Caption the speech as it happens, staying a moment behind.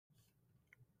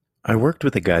I worked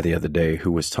with a guy the other day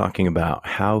who was talking about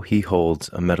how he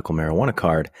holds a medical marijuana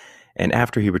card, and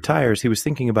after he retires, he was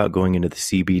thinking about going into the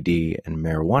CBD and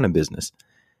marijuana business.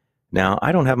 Now,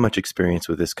 I don't have much experience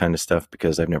with this kind of stuff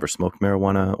because I've never smoked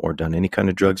marijuana or done any kind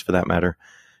of drugs for that matter.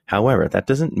 However, that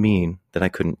doesn't mean that I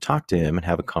couldn't talk to him and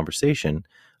have a conversation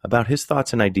about his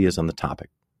thoughts and ideas on the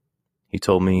topic. He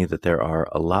told me that there are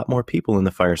a lot more people in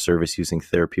the fire service using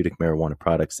therapeutic marijuana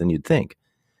products than you'd think.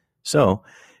 So,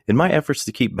 in my efforts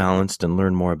to keep balanced and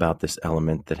learn more about this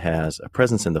element that has a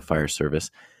presence in the fire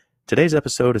service, today's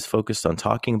episode is focused on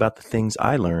talking about the things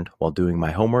I learned while doing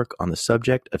my homework on the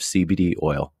subject of CBD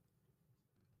oil.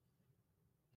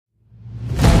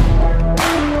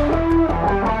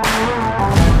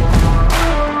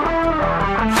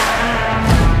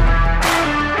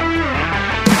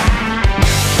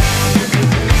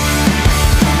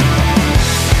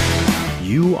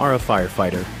 You are a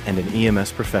firefighter and an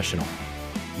EMS professional.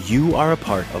 You are a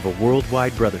part of a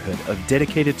worldwide brotherhood of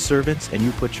dedicated servants, and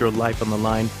you put your life on the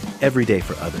line every day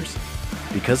for others.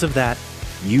 Because of that,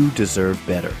 you deserve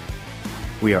better.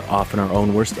 We are often our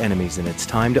own worst enemies, and it's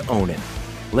time to own it.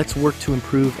 Let's work to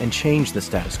improve and change the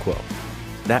status quo.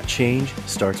 That change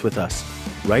starts with us,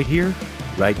 right here,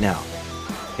 right now.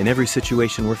 In every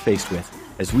situation we're faced with,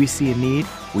 as we see a need,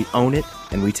 we own it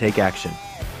and we take action.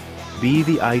 Be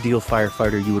the ideal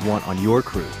firefighter you would want on your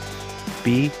crew.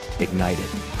 Be ignited.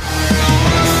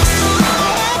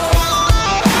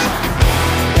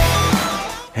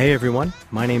 Hey everyone,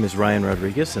 my name is Ryan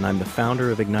Rodriguez and I'm the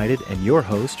founder of Ignited and your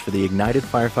host for the Ignited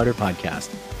Firefighter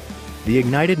Podcast. The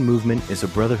Ignited movement is a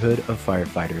brotherhood of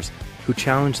firefighters who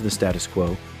challenge the status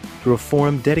quo through a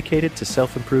forum dedicated to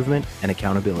self-improvement and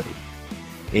accountability.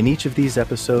 In each of these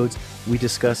episodes, we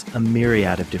discuss a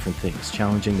myriad of different things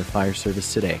challenging the fire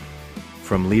service today,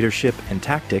 from leadership and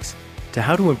tactics to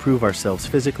how to improve ourselves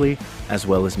physically as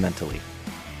well as mentally.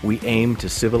 We aim to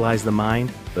civilize the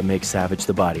mind, but make savage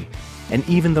the body. And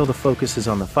even though the focus is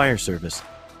on the fire service,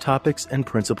 topics and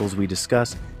principles we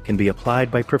discuss can be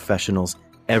applied by professionals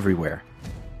everywhere.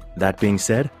 That being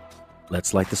said,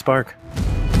 let's light the spark.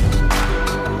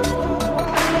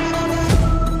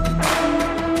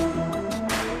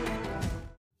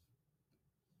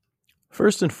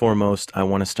 First and foremost, I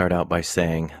want to start out by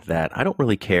saying that I don't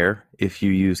really care if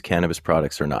you use cannabis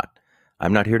products or not.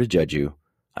 I'm not here to judge you.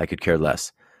 I could care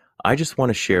less. I just want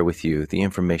to share with you the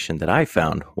information that I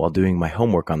found while doing my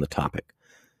homework on the topic.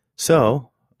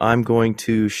 So, I'm going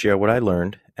to share what I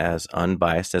learned as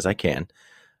unbiased as I can.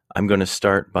 I'm going to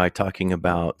start by talking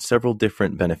about several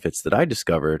different benefits that I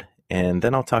discovered, and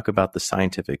then I'll talk about the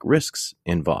scientific risks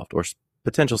involved or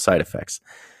potential side effects.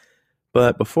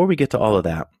 But before we get to all of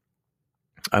that,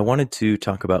 I wanted to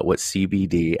talk about what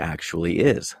CBD actually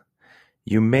is.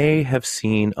 You may have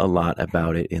seen a lot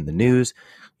about it in the news.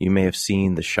 You may have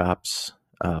seen the shops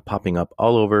popping up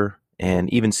all over,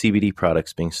 and even CBD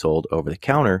products being sold over the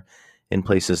counter in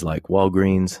places like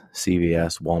Walgreens,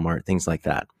 CVS, Walmart, things like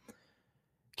that.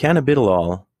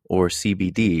 Cannabidiol, or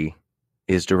CBD,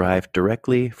 is derived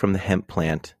directly from the hemp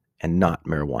plant and not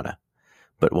marijuana.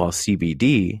 But while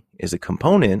CBD is a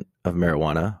component of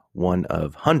marijuana, one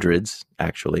of hundreds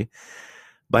actually,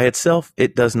 by itself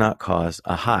it does not cause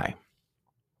a high.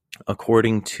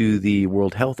 According to the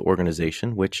World Health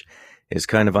Organization, which is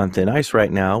kind of on thin ice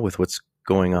right now with what's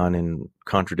going on in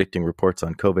contradicting reports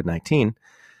on COVID-19,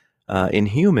 in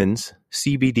humans,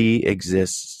 CBD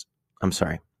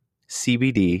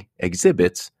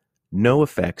exhibits no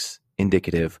effects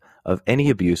indicative of any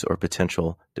abuse or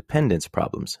potential dependence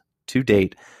problems. To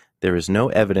date, there is no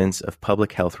evidence of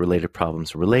public health-related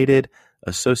problems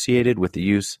associated with the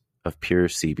use of pure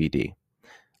CBD.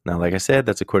 Now, like I said,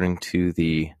 that's according to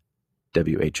the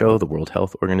WHO, the World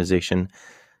Health Organization,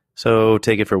 so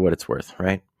take it for what it's worth,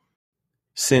 right?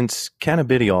 Since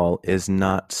cannabidiol is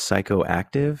not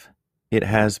psychoactive, it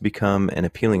has become an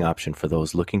appealing option for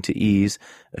those looking to ease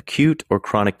acute or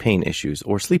chronic pain issues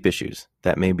or sleep issues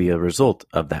that may be a result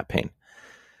of that pain.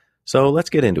 So let's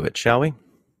get into it, shall we?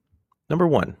 Number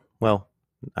one, well,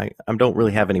 I don't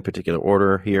really have any particular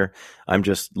order here. I'm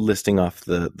just listing off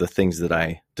the things that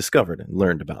I discovered and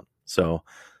learned about. So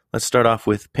let's start off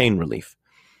with pain relief.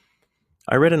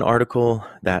 I read an article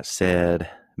that said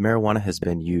marijuana has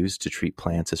been used to treat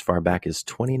plants as far back as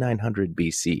 2900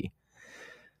 BC.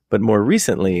 But more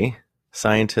recently,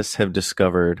 scientists have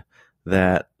discovered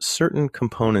that certain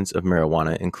components of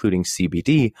marijuana, including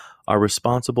CBD, are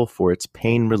responsible for its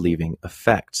pain-relieving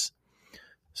effects.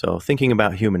 So thinking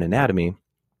about human anatomy,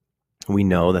 we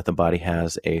know that the body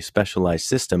has a specialized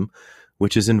system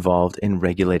which is involved in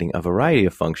regulating a variety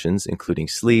of functions, including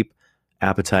sleep,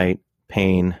 appetite,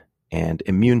 pain, and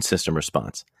immune system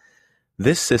response.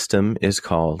 This system is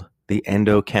called the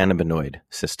endocannabinoid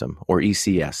system, or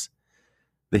ECS.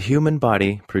 The human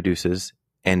body produces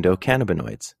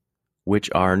endocannabinoids, which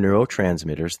are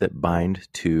neurotransmitters that bind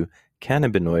to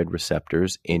cannabinoid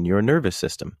receptors in your nervous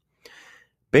system.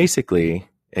 Basically,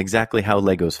 exactly how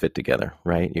Legos fit together,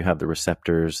 right? You have the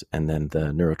receptors and then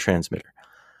the neurotransmitter.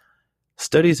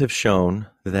 Studies have shown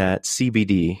that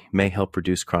CBD may help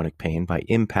reduce chronic pain by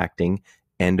impacting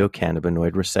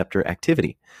endocannabinoid receptor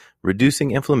activity, reducing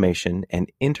inflammation,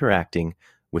 and interacting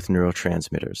with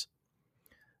neurotransmitters.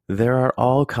 There are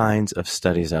all kinds of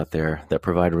studies out there that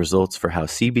provide results for how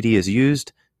CBD is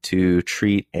used to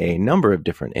treat a number of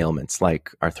different ailments like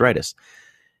arthritis.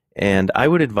 And I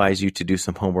would advise you to do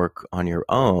some homework on your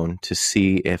own to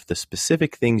see if the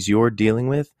specific things you're dealing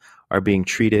with are being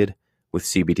treated with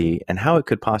CBD and how it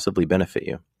could possibly benefit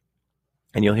you.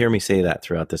 And you'll hear me say that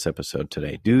throughout this episode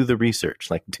today. Do the research,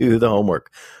 do the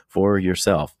homework for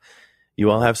yourself. You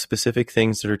all have specific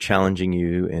things that are challenging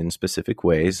you in specific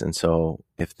ways. And so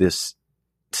if this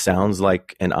sounds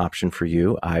like an option for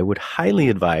you, I would highly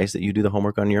advise that you do the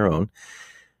homework on your own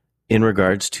in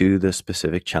regards to the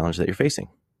specific challenge that you're facing.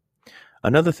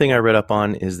 Another thing I read up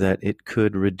on is that it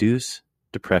could reduce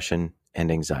depression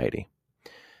and anxiety.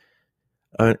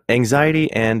 Anxiety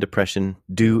and depression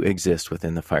do exist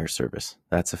within the fire service.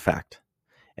 That's a fact.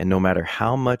 And no matter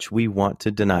how much we want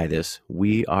to deny this,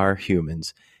 we are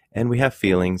humans and we have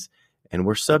feelings and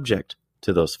we're subject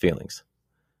to those feelings.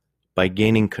 By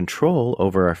gaining control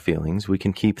over our feelings, we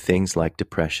can keep things like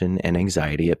depression and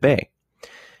anxiety at bay.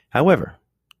 However,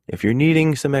 if you're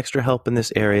needing some extra help in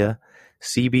this area,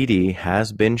 CBD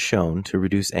has been shown to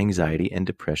reduce anxiety and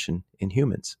depression in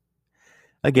humans.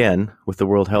 Again, with the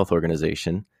World Health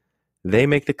Organization, they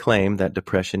make the claim that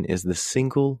depression is the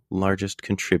single largest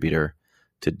contributor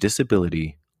to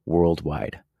disability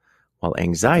worldwide, while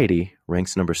anxiety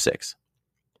ranks number 6.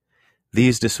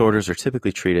 These disorders are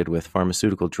typically treated with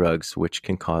pharmaceutical drugs, which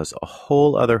can cause a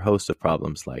whole other host of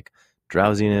problems like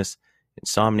drowsiness,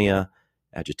 insomnia,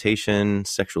 agitation,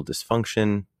 sexual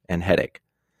dysfunction, and headache.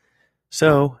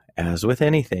 So, as with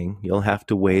anything, you'll have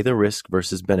to weigh the risk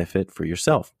versus benefit for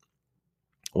yourself.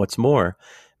 What's more,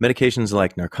 medications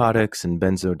like narcotics and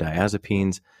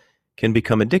benzodiazepines can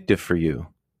become addictive for you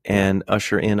and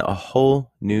usher in a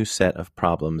whole new set of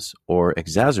problems or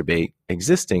exacerbate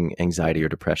existing anxiety or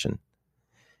depression.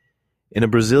 In a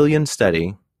Brazilian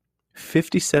study,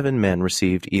 57 men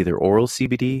received either oral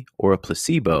CBD or a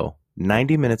placebo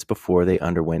 90 minutes before they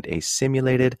underwent a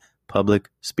simulated public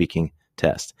speaking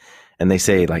test. And they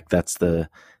say that's the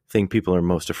thing people are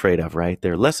most afraid of, right?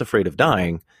 They're less afraid of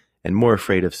dying and more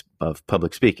afraid of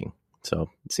public speaking. So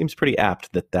it seems pretty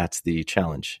apt that that's the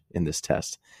challenge in this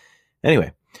test.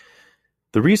 Anyway,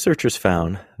 the researchers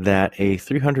found that a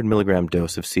 300 milligram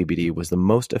dose of CBD was the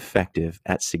most effective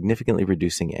at significantly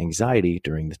reducing anxiety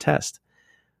during the test.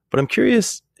 But I'm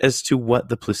curious as to what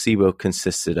the placebo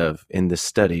consisted of in this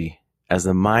study, as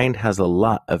the mind has a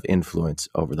lot of influence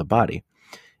over the body.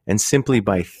 And simply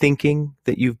by thinking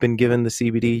that you've been given the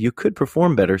CBD, you could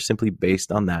perform better simply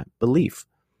based on that belief.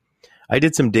 I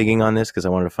did some digging on this because I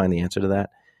wanted to find the answer to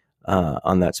that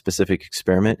on that specific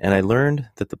experiment. And I learned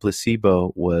that the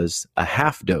placebo was a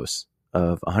half dose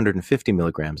of 150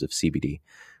 milligrams of CBD,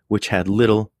 which had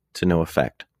little to no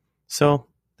effect. So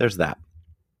there's that.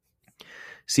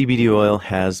 CBD oil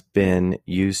has been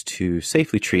used to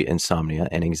safely treat insomnia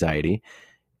and anxiety,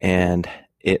 and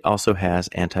it also has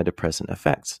antidepressant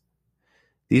effects.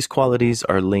 These qualities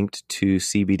are linked to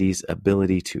CBD's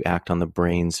ability to act on the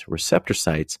brain's receptor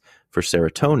sites for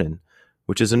serotonin,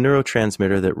 which is a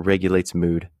neurotransmitter that regulates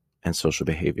mood and social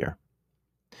behavior.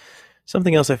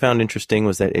 Something else I found interesting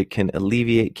was that it can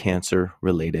alleviate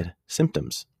cancer-related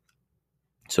symptoms.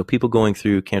 So people going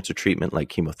through cancer treatment like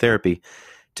chemotherapy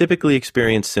typically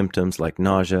experience symptoms like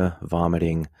nausea,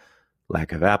 vomiting,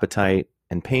 lack of appetite,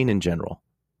 and pain in general.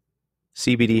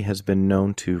 CBD has been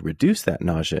known to reduce that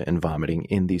nausea and vomiting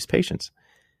in these patients.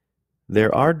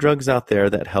 There are drugs out there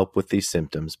that help with these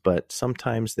symptoms, but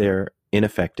sometimes they're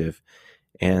ineffective,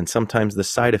 and sometimes the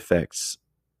side effects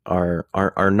are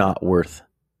not worth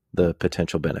the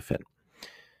potential benefit.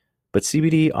 But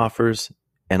CBD offers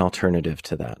an alternative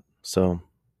to that, so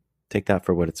take that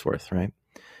for what it's worth, right?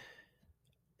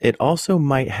 It also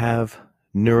might have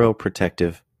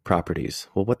neuroprotective properties.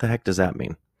 Well, what the heck does that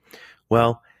mean?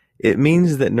 Well, it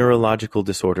means that neurological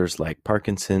disorders like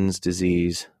Parkinson's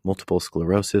disease, multiple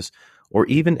sclerosis, or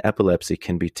even epilepsy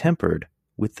can be tempered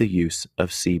with the use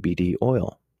of CBD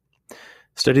oil.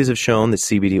 Studies have shown that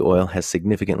CBD oil has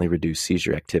significantly reduced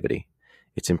seizure activity.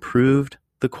 It's improved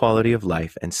the quality of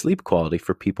life and sleep quality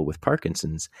for people with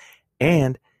Parkinson's,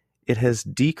 and it has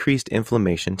decreased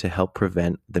inflammation to help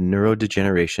prevent the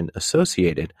neurodegeneration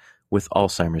associated with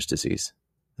Alzheimer's disease.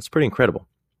 That's pretty incredible.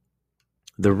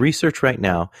 The research right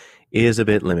now is a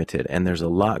bit limited, and there's a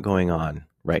lot going on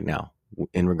right now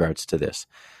in regards to this.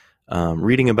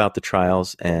 Reading about the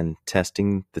trials and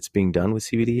testing that's being done with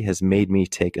CBD has made me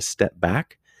take a step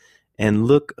back and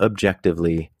look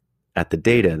objectively at the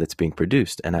data that's being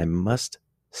produced. And I must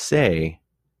say,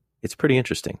 it's pretty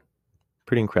interesting,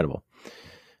 pretty incredible.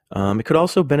 It could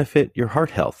also benefit your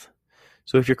heart health.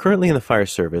 So if you're currently in the fire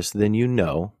service, then you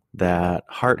know that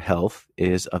heart health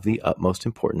is of the utmost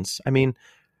importance. I mean,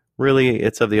 really,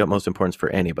 it's of the utmost importance for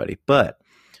anybody, but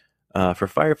for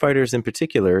firefighters in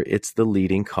particular, it's the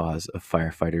leading cause of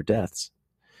firefighter deaths.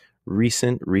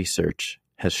 Recent research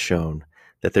has shown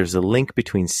that there's a link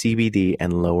between CBD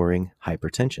and lowering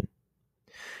hypertension.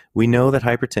 We know that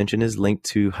hypertension is linked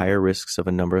to higher risks of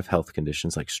a number of health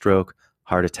conditions like stroke,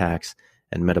 heart attacks,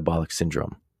 and metabolic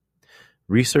syndrome.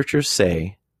 Researchers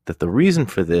say that the reason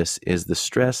for this is the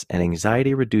stress and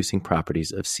anxiety reducing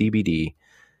properties of CBD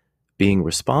being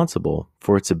responsible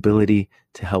for its ability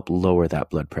to help lower that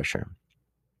blood pressure.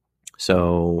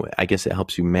 So I guess it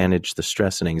helps you manage the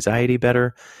stress and anxiety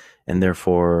better and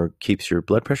therefore keeps your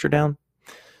blood pressure down.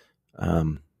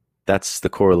 That's the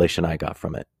correlation I got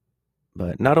from it.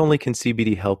 But not only can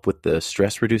CBD help with the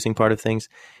stress reducing part of things,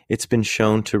 it's been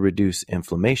shown to reduce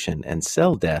inflammation and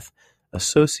cell death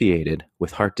associated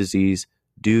with heart disease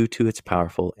due to its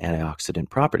powerful antioxidant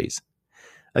properties.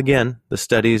 Again, the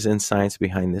studies and science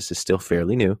behind this is still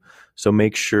fairly new, so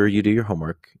make sure you do your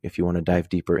homework if you want to dive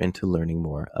deeper into learning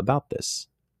more about this.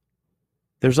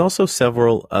 There's also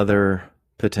several other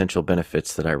potential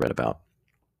benefits that I read about.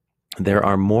 There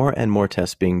are more and more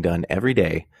tests being done every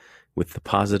day with the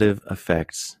positive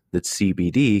effects that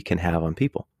CBD can have on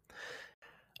people.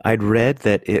 I'd read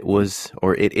that it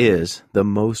is the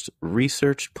most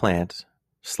researched plant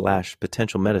 /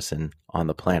 potential medicine on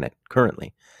the planet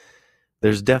currently.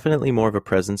 There's definitely more of a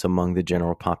presence among the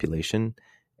general population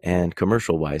and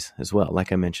commercial-wise as well.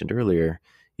 Like I mentioned earlier,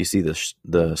 you see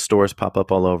the stores pop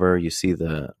up all over. You see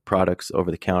the products over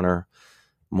the counter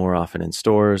more often in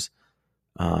stores.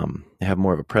 They have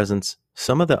more of a presence.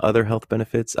 Some of the other health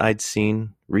benefits I'd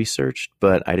seen researched,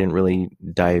 but I didn't really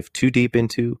dive too deep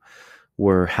into,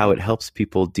 were how it helps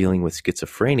people dealing with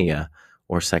schizophrenia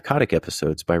or psychotic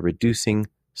episodes by reducing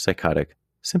psychotic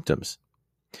symptoms.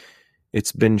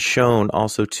 It's been shown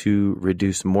also to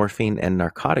reduce morphine and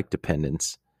narcotic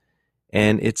dependence,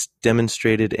 and it's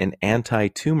demonstrated an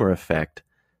anti-tumor effect,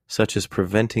 such as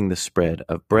preventing the spread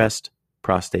of breast,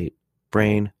 prostate,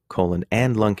 brain, colon,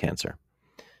 and lung cancer.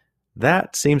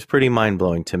 That seems pretty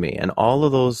mind-blowing to me, and all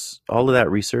of that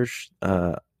research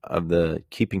of the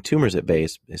keeping tumors at bay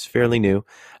is fairly new.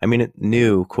 I mean,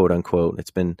 new, quote unquote.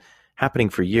 It's been happening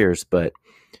for years, but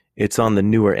it's on the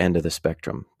newer end of the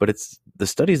spectrum. But the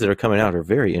studies that are coming out are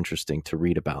very interesting to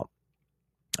read about.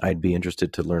 I'd be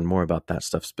interested to learn more about that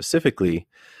stuff specifically,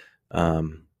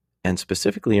 and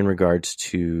specifically in regards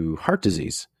to heart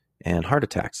disease and heart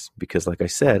attacks, because like I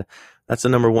said, that's the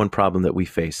number one problem that we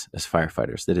face as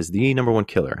firefighters. That is the number one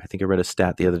killer. I think I read a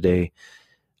stat the other day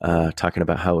talking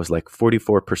about how it was like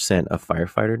 44% of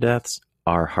firefighter deaths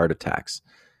are heart attacks.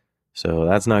 So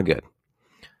that's not good.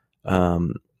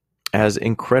 As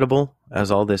incredible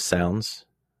as all this sounds,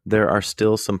 there are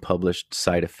still some published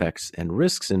side effects and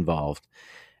risks involved.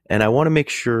 And I want to make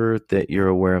sure that you're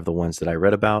aware of the ones that I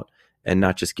read about and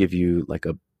not just give you like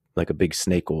a big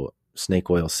snake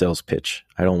oil sales pitch.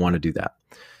 I don't want to do that.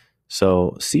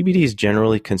 So CBD is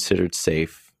generally considered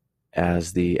safe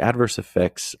as the adverse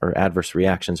effects or adverse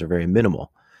reactions are very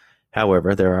minimal.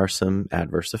 However, there are some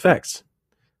adverse effects.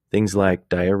 Things like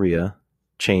diarrhea,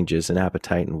 changes in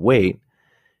appetite and weight,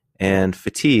 and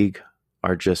fatigue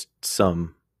are just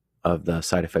some of the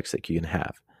side effects that you can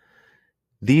have.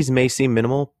 These may seem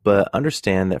minimal, but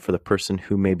understand that for the person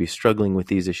who may be struggling with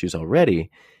these issues already,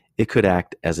 it could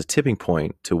act as a tipping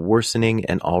point to worsening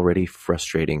an already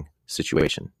frustrating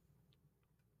situation.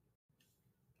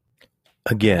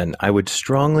 Again, I would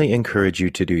strongly encourage you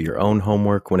to do your own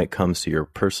homework when it comes to your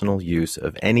personal use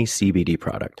of any CBD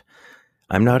product.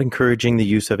 I'm not encouraging the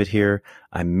use of it here.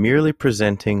 I'm merely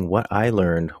presenting what I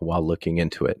learned while looking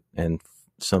into it and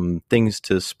some things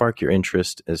to spark your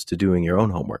interest as to doing your own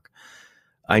homework.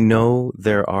 I know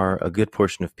there are a good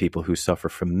portion of people who suffer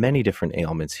from many different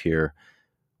ailments here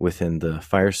within the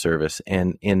fire service,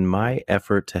 and in my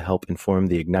effort to help inform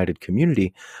the Ignited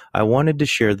community, I wanted to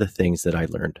share the things that I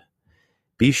learned.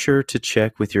 Be sure to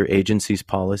check with your agency's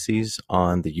policies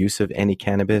on the use of any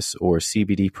cannabis or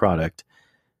CBD product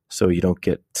so you don't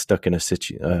get stuck in a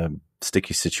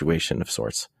sticky situation of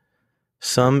sorts.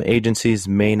 Some agencies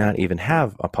may not even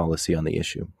have a policy on the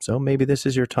issue, so maybe this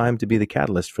is your time to be the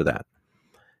catalyst for that.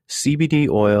 CBD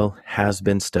oil has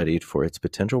been studied for its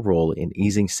potential role in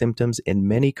easing symptoms in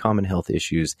many common health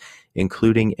issues,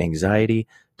 including anxiety,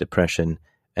 depression,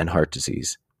 and heart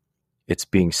disease. It's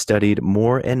being studied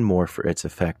more and more for its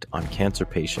effect on cancer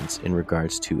patients in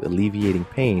regards to alleviating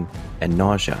pain and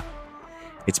nausea.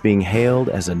 It's being hailed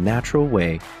as a natural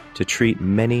way to treat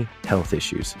many health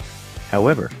issues.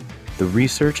 However, the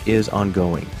research is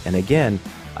ongoing, and again,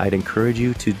 I'd encourage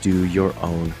you to do your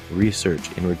own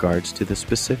research in regards to the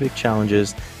specific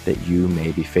challenges that you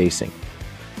may be facing.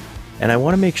 And I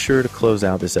want to make sure to close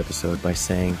out this episode by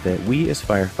saying that we as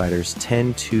firefighters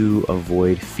tend to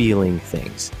avoid feeling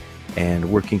things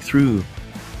and working through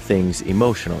things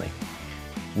emotionally.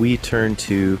 We turn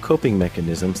to coping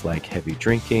mechanisms like heavy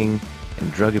drinking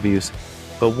and drug abuse,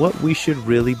 but what we should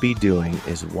really be doing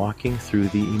is walking through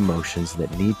the emotions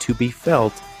that need to be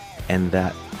felt, and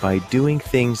that by doing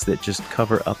things that just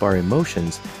cover up our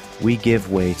emotions, we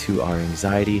give way to our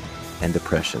anxiety and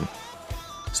depression.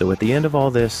 So at the end of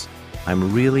all this,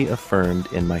 I'm really affirmed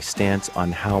in my stance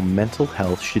on how mental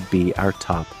health should be our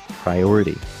top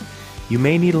priority. You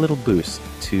may need a little boost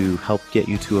to help get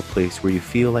you to a place where you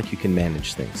feel like you can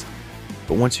manage things.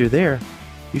 But once you're there,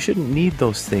 you shouldn't need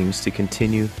those things to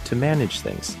continue to manage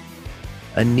things.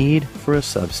 A need for a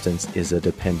substance is a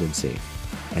dependency,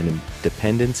 and a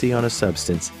dependency on a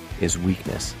substance is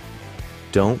weakness.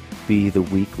 Don't be the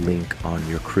weak link on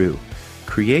your crew.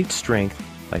 Create strength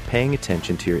by paying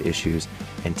attention to your issues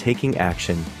and taking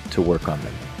action to work on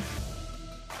them.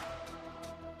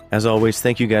 As always,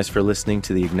 thank you guys for listening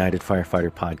to the Ignited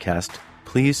Firefighter podcast.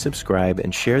 Please subscribe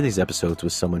and share these episodes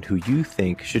with someone who you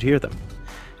think should hear them.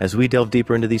 As we delve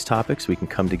deeper into these topics, we can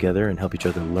come together and help each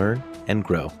other learn and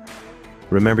grow.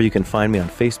 Remember, you can find me on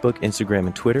Facebook, Instagram,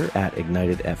 and Twitter at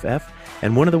IgnitedFF.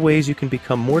 And one of the ways you can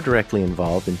become more directly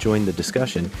involved and join the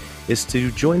discussion is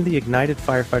to join the Ignited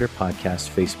Firefighter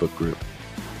Podcast Facebook group.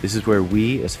 This is where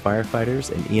we, as firefighters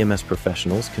and EMS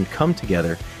professionals, can come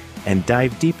together and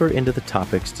dive deeper into the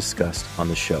topics discussed on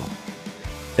the show.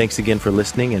 Thanks again for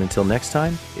listening, and until next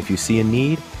time, if you see a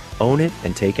need, own it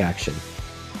and take action.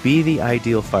 Be the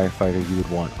ideal firefighter you would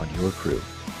want on your crew.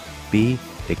 Be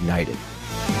ignited.